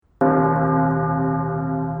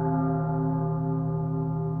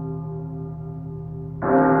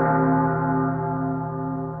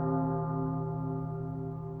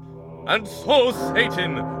And so,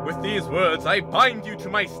 Satan, with these words I bind you to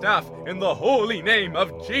my staff in the holy name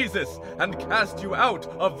of Jesus, and cast you out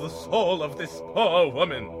of the soul of this poor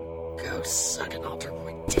woman. Go suck an altar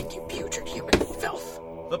boy dick, you putrid human filth.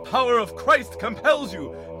 The power of Christ compels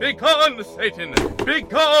you. Begone, Satan!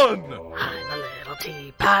 Begone! I'm a little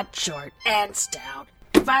teapot, short and stout.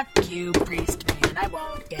 Fuck you, priest man, I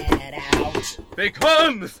won't get out.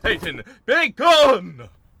 Begone, Satan! Begone!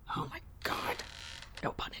 Oh my god.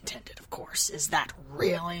 No pun intended, of course. Is that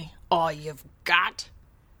really all you've got?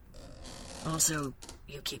 Also,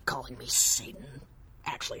 you keep calling me Satan.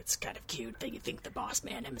 Actually, it's kind of cute that you think the boss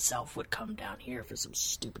man himself would come down here for some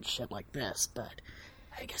stupid shit like this, but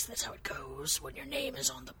I guess that's how it goes when your name is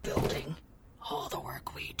on the building. All the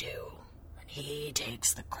work we do, and he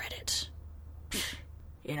takes the credit.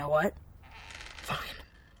 You know what? Fine.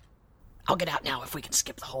 I'll get out now if we can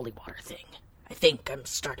skip the holy water thing. I think I'm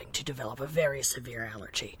starting to develop a very severe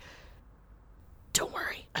allergy. Don't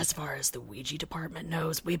worry, as far as the Ouija department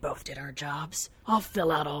knows, we both did our jobs. I'll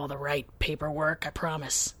fill out all the right paperwork, I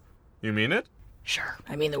promise. You mean it? Sure.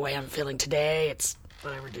 I mean, the way I'm feeling today, it's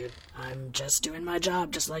whatever, dude. I'm just doing my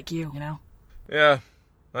job just like you know? Yeah,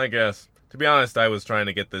 I guess. To be honest, I was trying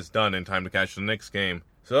to get this done in time to catch the Knicks game.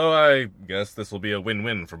 So I guess this will be a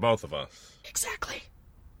win-win for both of us. Exactly.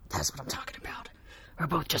 That's what I'm talking about. We're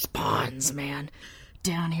both just pawns, man.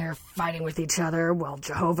 Down here fighting with each other while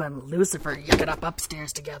Jehovah and Lucifer yuck it up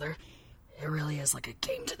upstairs together. It really is like a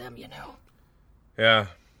game to them, you know? Yeah.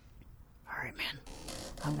 Alright, man.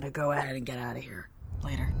 I'm gonna go ahead and get out of here.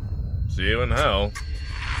 Later. See you in hell.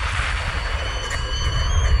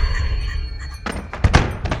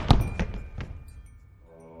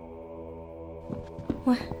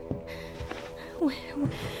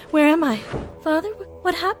 Where am I? Father,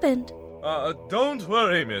 what happened? Don't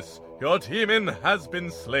worry, miss. Your demon has been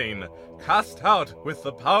slain, cast out with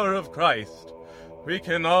the power of Christ. We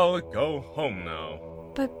can all go home now.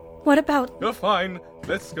 But what about... You're fine.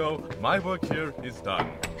 Let's go. My work here is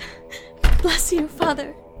done. Bless you,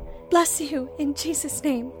 Father. Bless you, in Jesus'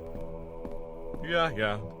 name.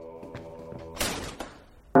 Yeah.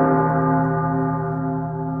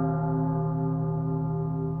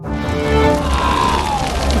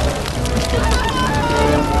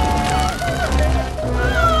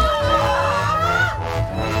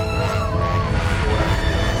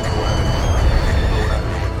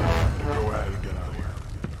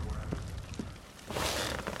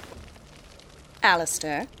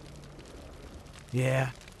 Alistair, Yeah?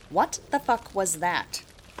 what the fuck was that?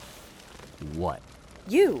 What?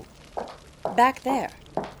 You. Back there.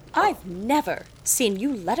 I've never seen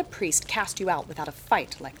you let a priest cast you out without a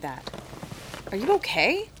fight like that. Are you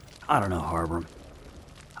okay? I don't know, Harbor.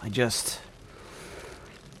 I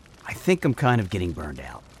think I'm kind of getting burned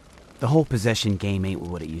out. The whole possession game ain't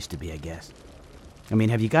what it used to be, I guess. I mean,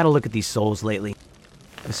 have you got to look at these souls lately?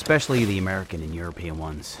 Especially the American and European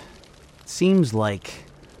ones. It seems like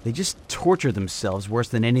they just torture themselves worse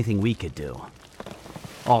than anything we could do.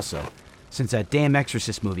 Also, since that damn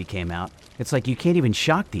Exorcist movie came out, it's like you can't even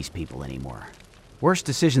shock these people anymore. Worst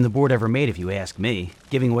decision the board ever made, if you ask me,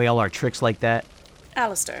 giving away all our tricks like that.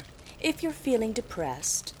 Alistair, if you're feeling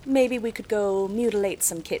depressed, maybe we could go mutilate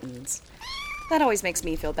some kittens. That always makes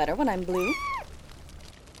me feel better when I'm blue.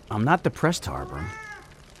 I'm not depressed, Harbor.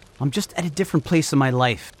 I'm just at a different place in my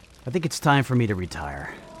life. I think it's time for me to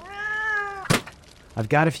retire. I've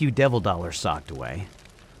got a few devil dollars socked away.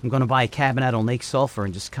 I'm going to buy a cabin out on Lake Sulphur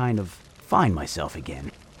and just kind of find myself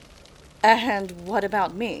again. And what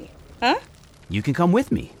about me? Huh? You can come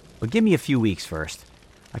with me, but give me a few weeks first.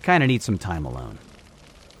 I kind of need some time alone.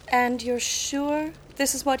 And you're sure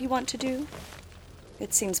this is what you want to do?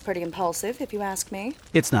 It seems pretty impulsive, if you ask me.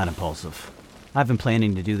 It's not impulsive. I've been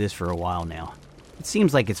planning to do this for a while now. It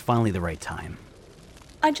seems like it's finally the right time.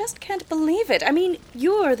 I just can't believe it. I mean,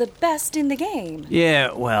 you're the best in the game.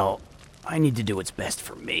 Yeah, well, I need to do what's best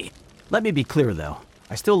for me. Let me be clear, though.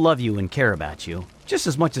 I still love you and care about you, just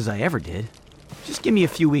as much as I ever did. Just give me a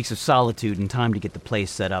few weeks of solitude and time to get the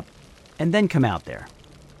place set up, and then come out there.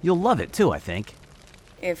 You'll love it, too, I think.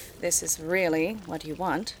 If this is really what you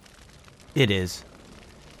want. It is.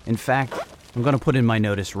 In fact, I'm going to put in my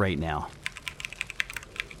notice right now.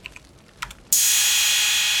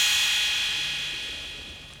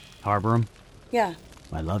 Harborum? Yeah.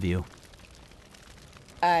 I love you.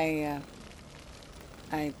 I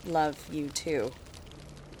love you too.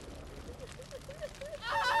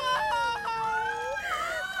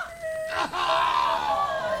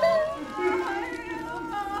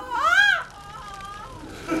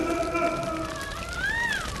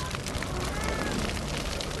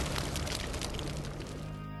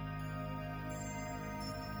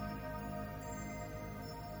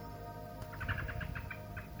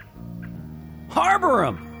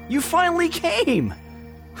 Harborum! You finally came!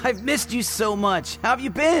 I've missed you so much. How have you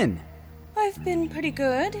been? I've been pretty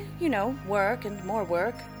good. You know, work and more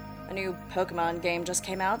work. A new Pokemon game just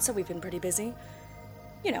came out, so we've been pretty busy.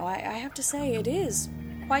 You know, I have to say, it is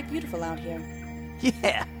quite beautiful out here.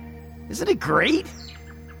 Yeah. Isn't it great?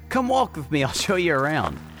 Come walk with me. I'll show you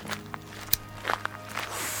around.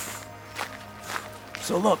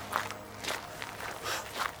 So look.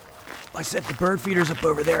 I set the bird feeders up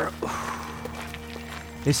over there.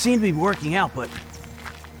 They seem to be working out, but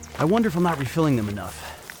I wonder if I'm not refilling them enough.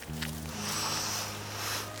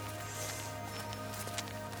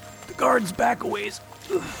 The garden's back a ways.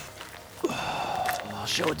 I'll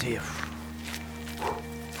show it to you.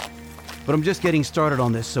 But I'm just getting started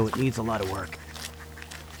on this, so it needs a lot of work.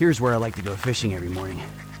 Here's where I like to go fishing every morning.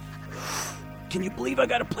 Can you believe I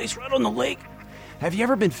got a place right on the lake? Have you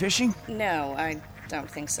ever been fishing? No, I don't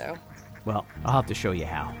think so. Well, I'll have to show you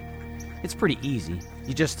how. It's pretty easy.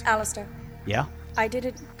 You just... Alistair, Yeah? I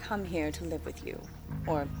didn't come here to live with you,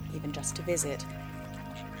 or even just to visit.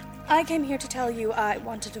 I came here to tell you I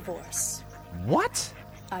want a divorce. What?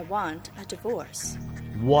 I want a divorce.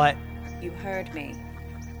 What? You heard me.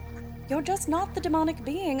 You're just not the demonic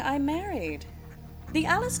being I married. The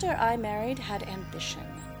Alistair I married had ambition.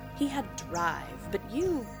 He had drive, but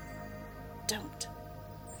you don't.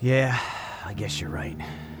 Yeah, I guess you're right.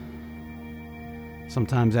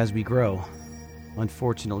 Sometimes as we grow,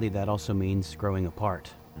 unfortunately that also means growing apart.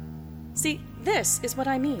 See, this is what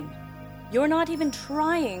I mean. You're not even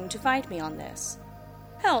trying to fight me on this.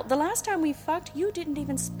 Hell, the last time we fucked, you didn't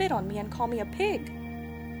even spit on me and call me a pig.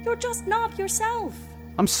 You're just not yourself.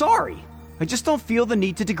 I'm sorry. I just don't feel the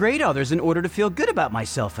need to degrade others in order to feel good about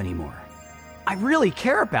myself anymore. I really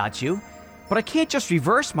care about you, but I can't just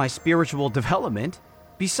reverse my spiritual development.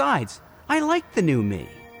 Besides, I like the new me.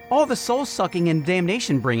 All the soul-sucking and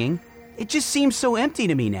damnation-bringing, it just seems so empty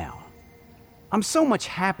to me now. I'm so much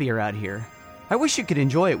happier out here. I wish you could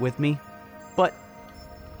enjoy it with me. But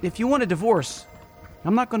if you want a divorce,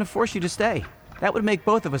 I'm not going to force you to stay. That would make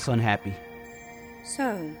both of us unhappy.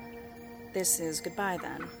 So, this is goodbye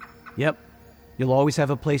then. Yep. You'll always have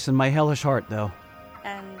a place in my hellish heart, though.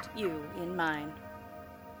 And you in mine.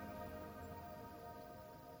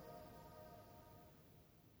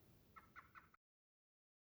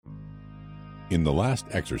 In The Last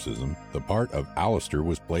Exorcism, the part of Alistair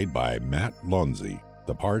was played by Matt Lonzi.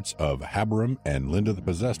 The parts of Haberum and Linda the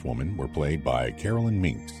Possessed Woman were played by Carolyn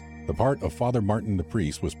Minks. The part of Father Martin the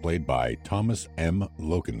Priest was played by Thomas M.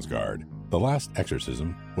 Lokensgaard. The Last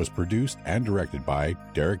Exorcism was produced and directed by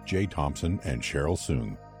Derek J. Thompson and Cheryl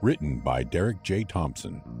Soong. Written by Derek J.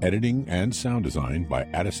 Thompson. Editing and sound design by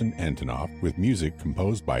Addison Antonoff, with music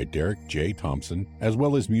composed by Derek J. Thompson, as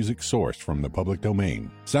well as music sourced from the public domain.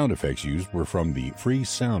 Sound effects used were from the Free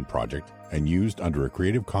Sound Project and used under a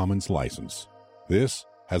Creative Commons license. This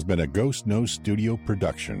has been a Ghost Nose Studio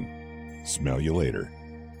production. Smell you later.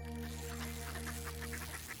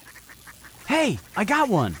 Hey, I got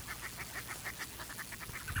one!